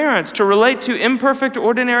honor their parents, to relate to imperfect,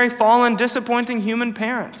 ordinary, fallen, disappointing human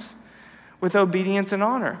parents with obedience and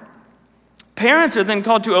honor. Parents are then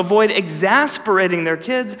called to avoid exasperating their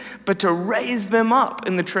kids, but to raise them up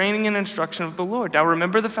in the training and instruction of the Lord. Now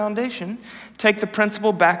remember the foundation. Take the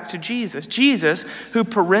principle back to Jesus. Jesus, who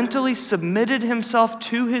parentally submitted himself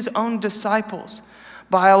to his own disciples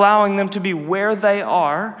by allowing them to be where they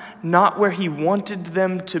are, not where he wanted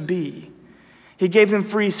them to be. He gave them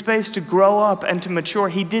free space to grow up and to mature.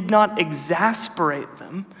 He did not exasperate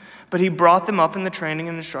them, but he brought them up in the training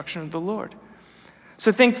and instruction of the Lord.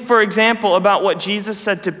 So think, for example, about what Jesus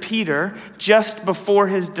said to Peter just before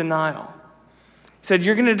his denial. He said,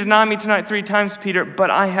 "You're going to deny me tonight 3 times, Peter, but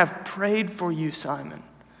I have prayed for you, Simon,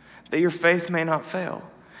 that your faith may not fail.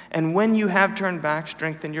 And when you have turned back,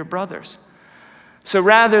 strengthen your brothers." So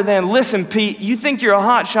rather than, "Listen, Pete, you think you're a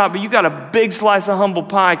hot shot, but you got a big slice of humble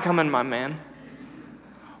pie coming, my man."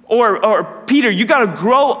 Or "Peter, you got to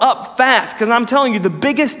grow up fast, because I'm telling you, the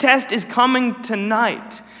biggest test is coming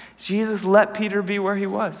tonight." Jesus let Peter be where he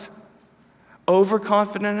was,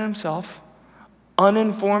 overconfident in himself,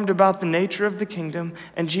 uninformed about the nature of the kingdom,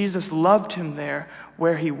 and Jesus loved him there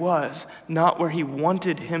where he was, not where he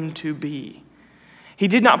wanted him to be. He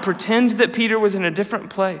did not pretend that Peter was in a different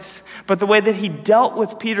place, but the way that he dealt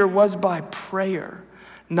with Peter was by prayer,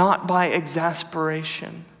 not by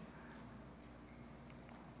exasperation.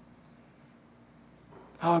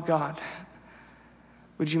 Oh God,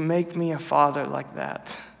 would you make me a father like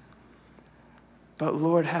that? But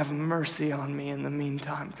Lord, have mercy on me in the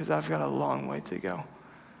meantime, because I've got a long way to go.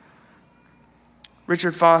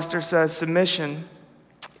 Richard Foster says, submission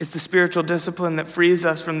is the spiritual discipline that frees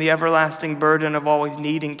us from the everlasting burden of always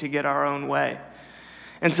needing to get our own way.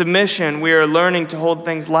 In submission, we are learning to hold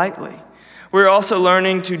things lightly. We're also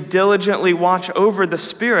learning to diligently watch over the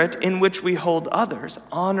spirit in which we hold others,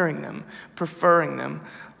 honoring them, preferring them,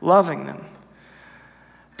 loving them.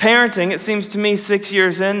 Parenting, it seems to me 6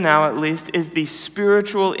 years in now at least, is the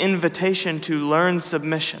spiritual invitation to learn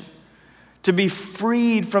submission, to be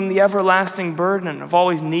freed from the everlasting burden of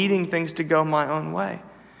always needing things to go my own way.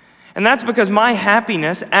 And that's because my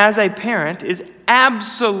happiness as a parent is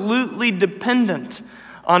absolutely dependent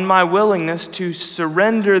on my willingness to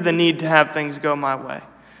surrender the need to have things go my way.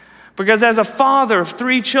 Because as a father of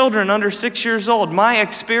 3 children under 6 years old, my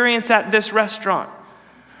experience at this restaurant,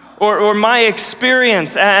 or my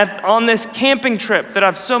experience on this camping trip that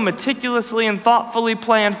I've so meticulously and thoughtfully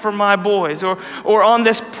planned for my boys, or on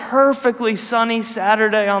this perfectly sunny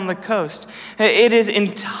Saturday on the coast, it is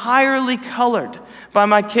entirely colored by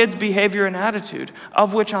my kids' behavior and attitude,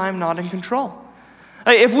 of which I am not in control.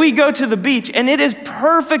 If we go to the beach and it is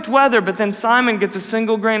perfect weather, but then Simon gets a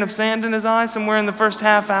single grain of sand in his eye somewhere in the first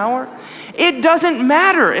half hour, it doesn't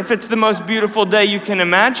matter if it's the most beautiful day you can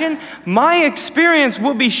imagine. My experience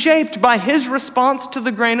will be shaped by his response to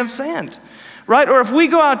the grain of sand, right? Or if we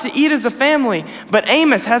go out to eat as a family, but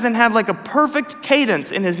Amos hasn't had like a perfect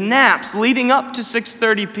cadence in his naps leading up to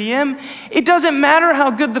 6:30 p.m., it doesn't matter how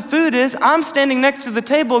good the food is. I'm standing next to the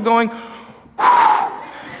table going,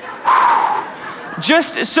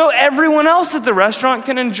 just so everyone else at the restaurant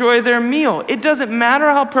can enjoy their meal. It doesn't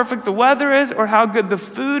matter how perfect the weather is or how good the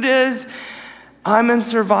food is. I'm in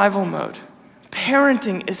survival mode.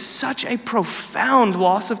 Parenting is such a profound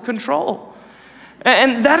loss of control.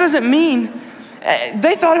 And that doesn't mean,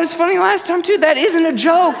 they thought it was funny last time too. That isn't a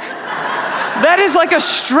joke. That is like a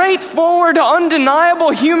straightforward,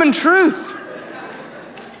 undeniable human truth.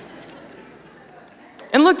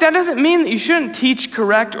 And look, that doesn't mean that you shouldn't teach,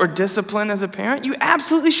 correct, or discipline as a parent. You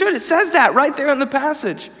absolutely should. It says that right there in the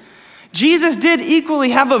passage. Jesus did equally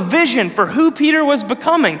have a vision for who Peter was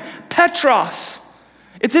becoming, Petros.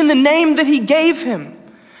 It's in the name that he gave him.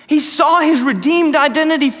 He saw his redeemed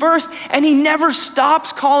identity first, and he never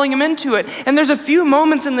stops calling him into it. And there's a few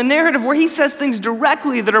moments in the narrative where he says things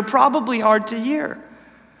directly that are probably hard to hear.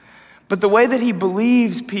 But the way that he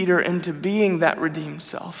believes Peter into being that redeemed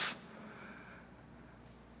self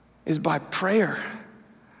is by prayer,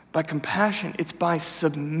 by compassion. It's by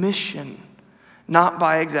submission, not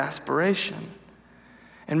by exasperation.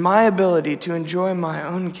 And my ability to enjoy my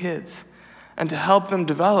own kids and to help them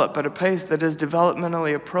develop at a pace that is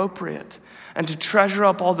developmentally appropriate and to treasure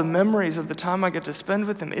up all the memories of the time I get to spend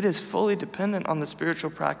with them, it is fully dependent on the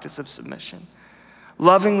spiritual practice of submission.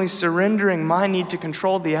 Lovingly surrendering my need to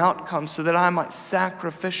control the outcome so that I might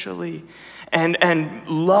sacrificially and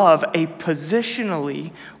love a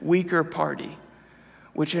positionally weaker party,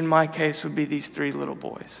 which in my case would be these 3 little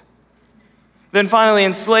boys. Then finally,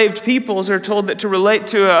 enslaved peoples are told that to relate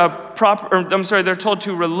to they're told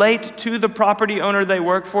to relate to the property owner they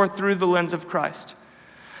work for through the lens of Christ.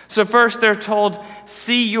 So first they're told,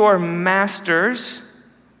 see your masters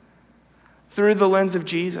through the lens of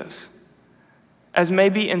Jesus, as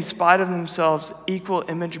maybe in spite of themselves, equal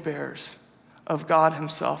image bearers of God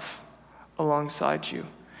himself alongside you.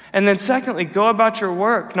 And then secondly, go about your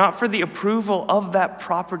work, not for the approval of that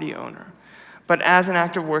property owner, but as an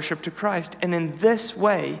act of worship to Christ. And in this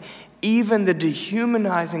way, even the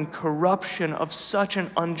dehumanizing corruption of such an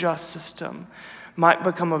unjust system might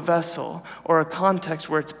become a vessel or a context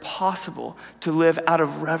where it's possible to live out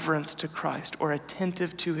of reverence to Christ or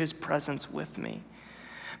attentive to his presence with me.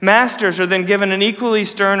 Masters are then given an equally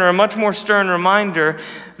stern or a much more stern reminder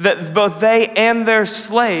that both they and their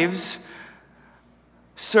slaves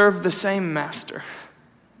serve the same master.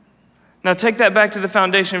 Now take that back to the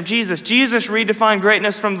foundation of Jesus. Jesus redefined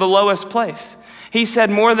greatness from the lowest place. He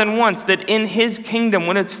said more than once that in his kingdom,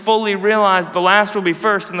 when it's fully realized, the last will be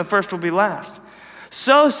first and the first will be last.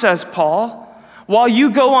 So, says Paul, while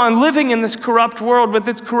you go on living in this corrupt world with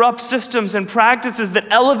its corrupt systems and practices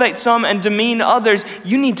that elevate some and demean others,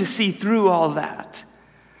 you need to see through all that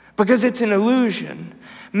because it's an illusion.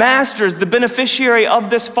 Masters, the beneficiary of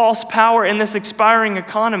this false power in this expiring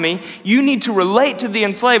economy, you need to relate to the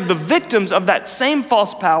enslaved, the victims of that same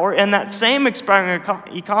false power and that same expiring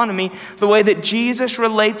economy, the way that Jesus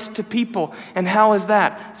relates to people. And how is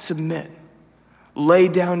that? Submit. Lay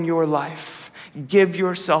down your life. Give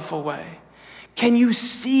yourself away. Can you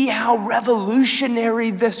see how revolutionary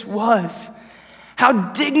this was?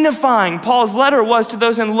 How dignifying Paul's letter was to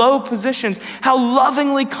those in low positions. How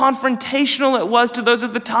lovingly confrontational it was to those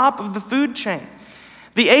at the top of the food chain.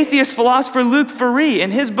 The atheist philosopher Luc Ferry,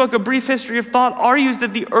 in his book, A Brief History of Thought, argues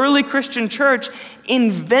that the early Christian church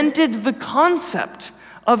invented the concept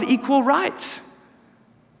of equal rights.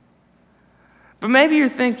 But maybe you're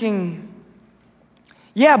thinking,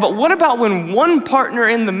 Yeah, but what about when one partner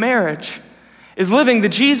in the marriage is living the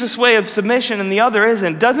Jesus way of submission and the other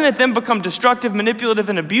isn't? Doesn't it then become destructive, manipulative,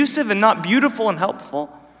 and abusive and not beautiful and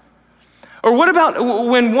helpful? Or what about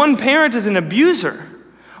when one parent is an abuser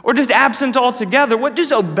or just absent altogether? What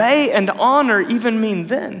does obey and honor even mean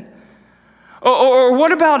then? Or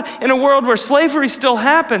what about in a world where slavery still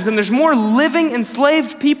happens and there's more living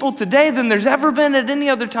enslaved people today than there's ever been at any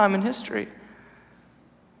other time in history?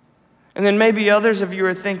 And then maybe others of you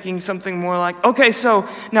are thinking something more like, okay, so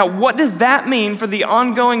now what does that mean for the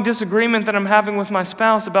ongoing disagreement that I'm having with my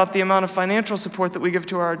spouse about the amount of financial support that we give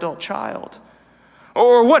to our adult child?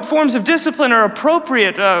 Or what forms of discipline are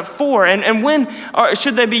appropriate for, and when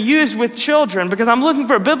should they be used with children? Because I'm looking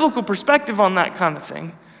for a biblical perspective on that kind of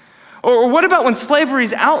thing. Or what about when slavery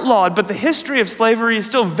is outlawed, but the history of slavery is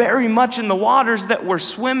still very much in the waters that we're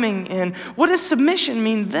swimming in? What does submission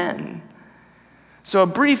mean then? So a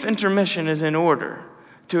brief intermission is in order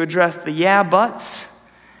to address the yeah buts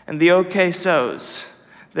and the okay so's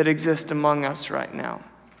that exist among us right now.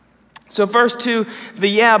 So first to the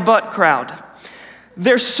yeah but crowd.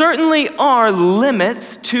 There certainly are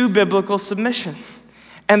limits to biblical submission.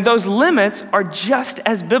 And those limits are just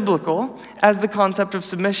as biblical as the concept of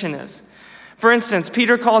submission is. For instance,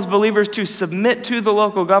 Peter calls believers to submit to the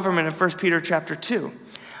local government in 1 Peter chapter 2.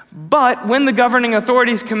 But when the governing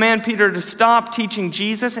authorities command Peter to stop teaching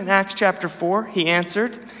Jesus in Acts chapter 4, he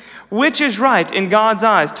answered, "Which is right in God's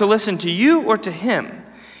eyes, to listen to you or to him?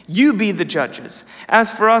 You be the judges. As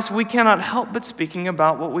for us, we cannot help but speaking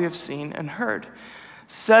about what we have seen and heard."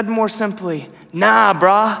 Said more simply, nah,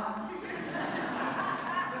 brah.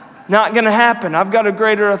 Not gonna happen. I've got a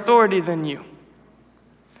greater authority than you.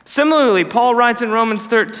 Similarly, Paul writes in Romans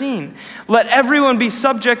 13, "Let everyone be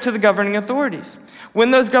subject to the governing authorities."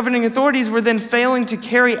 When those governing authorities were then failing to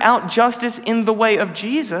carry out justice in the way of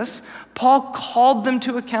Jesus, Paul called them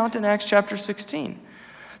to account in Acts chapter 16.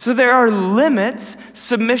 So there are limits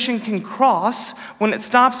submission can cross when it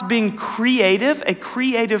stops being creative, a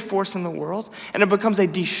creative force in the world, and it becomes a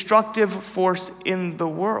destructive force in the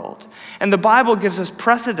world. And the Bible gives us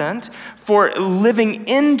precedent for living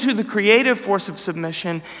into the creative force of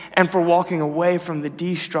submission and for walking away from the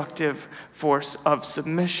destructive force of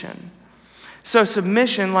submission. So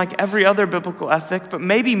submission, like every other biblical ethic, but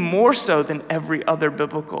maybe more so than every other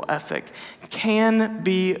biblical ethic, can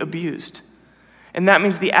be abused. And that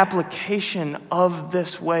means the application of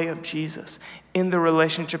this way of Jesus in the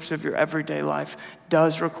relationships of your everyday life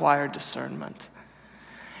does require discernment.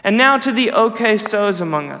 And now to the okay so's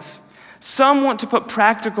among us. Some want to put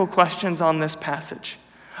practical questions on this passage.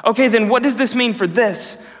 Okay, then what does this mean for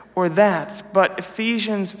this or that? But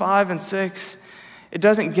Ephesians 5 and 6, it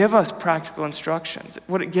doesn't give us practical instructions.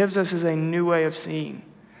 What it gives us is a new way of seeing.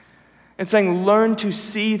 It's saying, learn to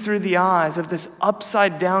see through the eyes of this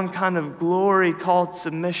upside down kind of glory called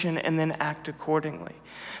submission and then act accordingly.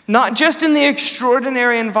 Not just in the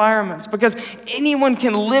extraordinary environments, because anyone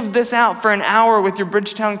can live this out for an hour with your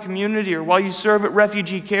Bridgetown community or while you serve at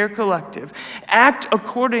Refugee Care Collective. Act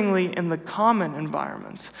accordingly in the common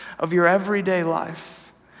environments of your everyday life.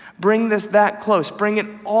 Bring this that close. Bring it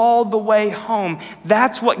all the way home.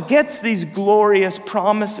 That's what gets these glorious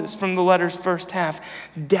promises from the letter's first half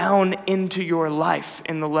down into your life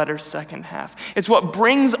in the letter's second half. It's what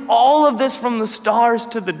brings all of this from the stars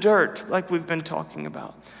to the dirt, like we've been talking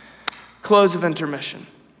about. Close of intermission.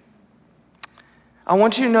 I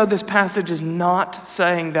want you to know this passage is not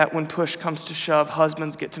saying that when push comes to shove,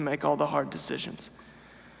 husbands get to make all the hard decisions.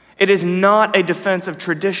 It is not a defense of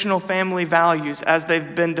traditional family values as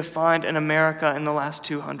they've been defined in America in the last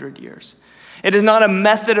 200 years. It is not a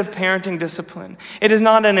method of parenting discipline. It is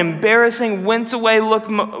not an embarrassing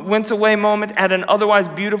wince-away moment at an otherwise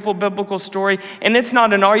beautiful biblical story, and it's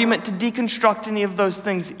not an argument to deconstruct any of those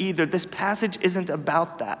things either. This passage isn't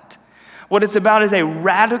about that. What it's about is a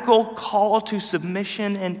radical call to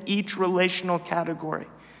submission in each relational category.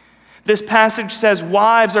 This passage says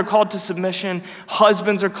wives are called to submission,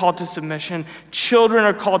 husbands are called to submission, children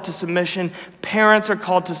are called to submission, parents are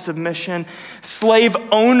called to submission, slave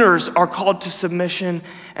owners are called to submission,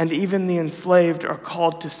 and even the enslaved are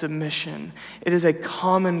called to submission. It is a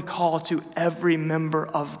common call to every member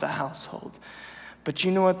of the household. But you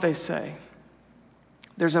know what they say?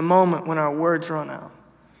 There's a moment when our words run out,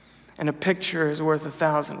 and a picture is worth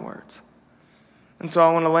 1,000 words. And so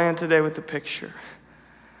I want to land today with the picture.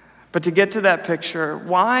 But to get to that picture,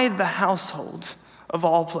 why the household of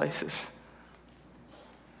all places?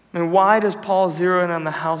 I mean, why does Paul zero in on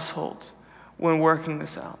the household when working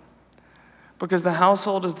this out? Because the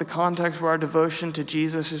household is the context where our devotion to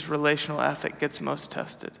Jesus' relational ethic gets most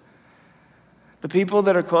tested. The people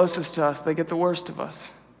that are closest to us, they get the worst of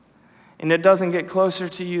us. And it doesn't get closer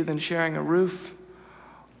to you than sharing a roof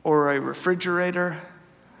or a refrigerator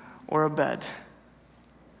or a bed.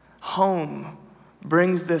 Home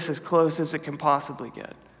brings this as close as it can possibly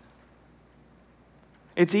get.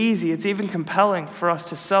 It's easy, it's even compelling for us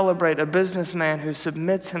to celebrate a businessman who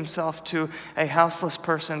submits himself to a houseless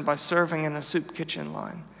person by serving in a soup kitchen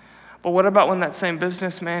line. But what about when that same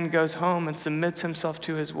businessman goes home and submits himself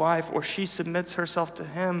to his wife, or she submits herself to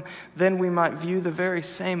him? Then we might view the very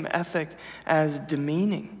same ethic as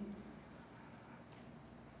demeaning.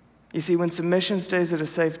 You see, when submission stays at a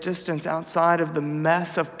safe distance outside of the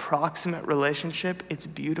mess of proximate relationship, it's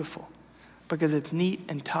beautiful because it's neat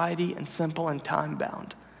and tidy and simple and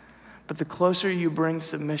time-bound. But the closer you bring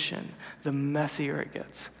submission, the messier it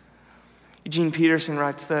gets. Eugene Peterson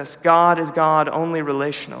writes this: God is God only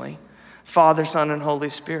relationally, Father, Son, and Holy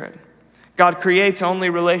Spirit. God creates only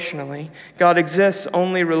relationally. God exists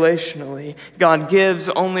only relationally. God gives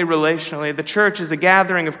only relationally. The church is a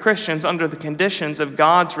gathering of Christians under the conditions of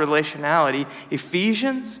God's relationality.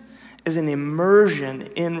 Ephesians is an immersion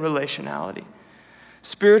in relationality.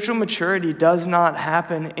 Spiritual maturity does not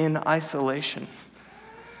happen in isolation.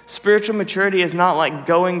 Spiritual maturity is not like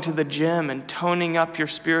going to the gym and toning up your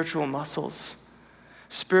spiritual muscles.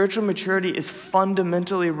 Spiritual maturity is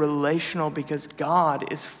fundamentally relational because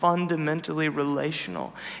God is fundamentally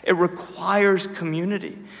relational. It requires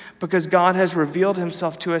community because God has revealed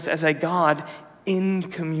himself to us as a God in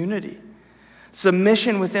community.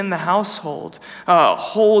 Submission within the household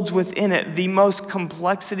holds within it the most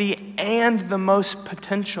complexity and the most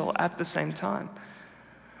potential at the same time.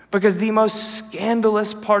 Because the most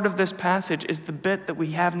scandalous part of this passage is the bit that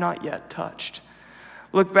we have not yet touched.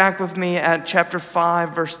 Look back with me at chapter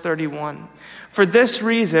 5, verse 31. For this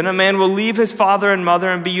reason, a man will leave his father and mother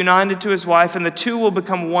and be united to his wife, and the two will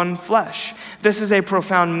become one flesh. This is a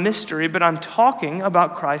profound mystery, but I'm talking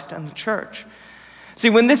about Christ and the church. See,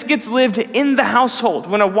 when this gets lived in the household,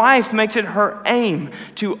 when a wife makes it her aim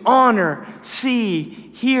to honor, see,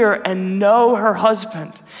 hear, and know her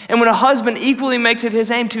husband, and when a husband equally makes it his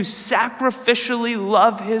aim to sacrificially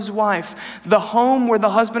love his wife, the home where the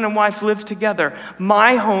husband and wife live together,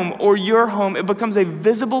 my home or your home, it becomes a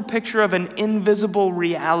visible picture of an invisible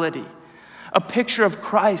reality, a picture of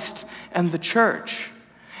Christ and the church.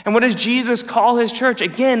 And what does Jesus call his church?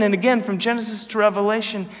 Again and again, from Genesis to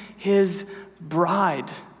Revelation, his bride.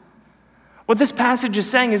 What this passage is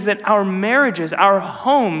saying is that our marriages, our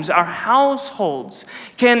homes, our households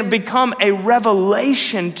can become a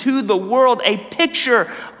revelation to the world, a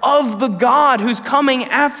picture of the God who's coming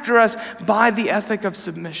after us by the ethic of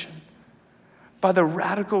submission, by the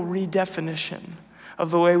radical redefinition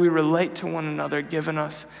of the way we relate to one another given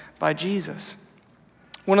us by Jesus.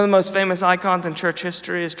 One of the most famous icons in church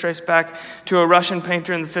history is traced back to a Russian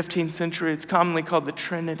painter in the 15th century. It's commonly called the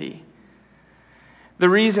Trinity. The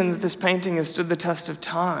reason that this painting has stood the test of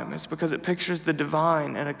time is because it pictures the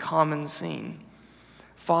divine in a common scene.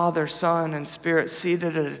 Father, Son, and Spirit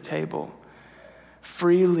seated at a table,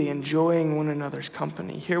 freely enjoying one another's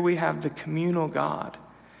company. Here we have the communal God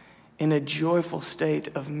in a joyful state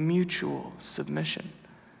of mutual submission.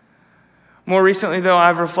 More recently, though,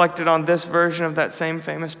 I've reflected on this version of that same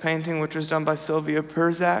famous painting, which was done by Sylwia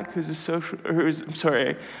Perzak, who's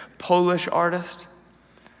a Polish artist.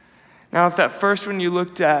 Now, if that first one you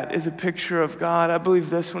looked at is a picture of God, I believe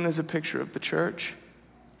this one is a picture of the church.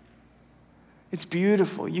 It's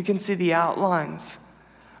beautiful. You can see the outlines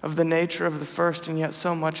of the nature of the first, and yet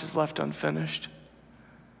so much is left unfinished.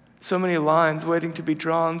 So many lines waiting to be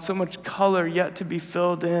drawn, so much color yet to be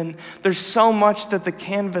filled in. There's so much that the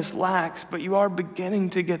canvas lacks, but you are beginning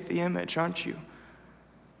to get the image, aren't you?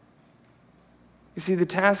 You see, the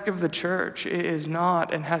task of the church is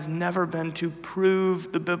not and has never been to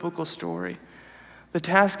prove the biblical story. The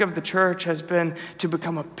task of the church has been to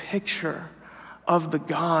become a picture of the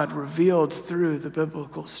God revealed through the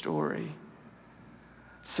biblical story.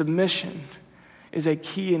 Submission is a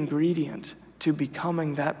key ingredient to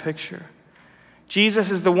becoming that picture.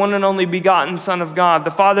 Jesus is the one and only begotten Son of God.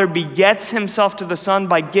 The Father begets himself to the Son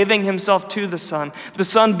by giving himself to the Son. The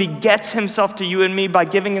Son begets himself to you and me by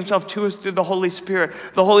giving himself to us through the Holy Spirit.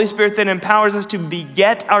 The Holy Spirit then empowers us to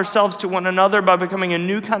beget ourselves to one another by becoming a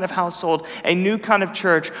new kind of household, a new kind of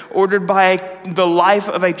church, ordered by the life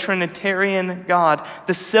of a Trinitarian God.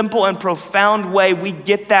 The simple and profound way we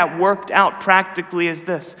get that worked out practically is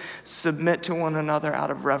this: submit to one another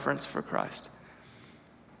out of reverence for Christ.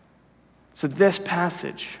 So this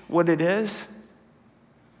passage, what it is,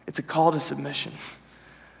 it's a call to submission,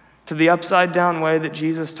 to the upside down way that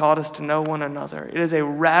Jesus taught us to know one another. It is a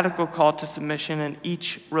radical call to submission in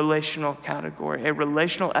each relational category, a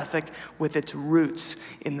relational ethic with its roots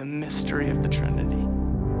in the mystery of the Trinity.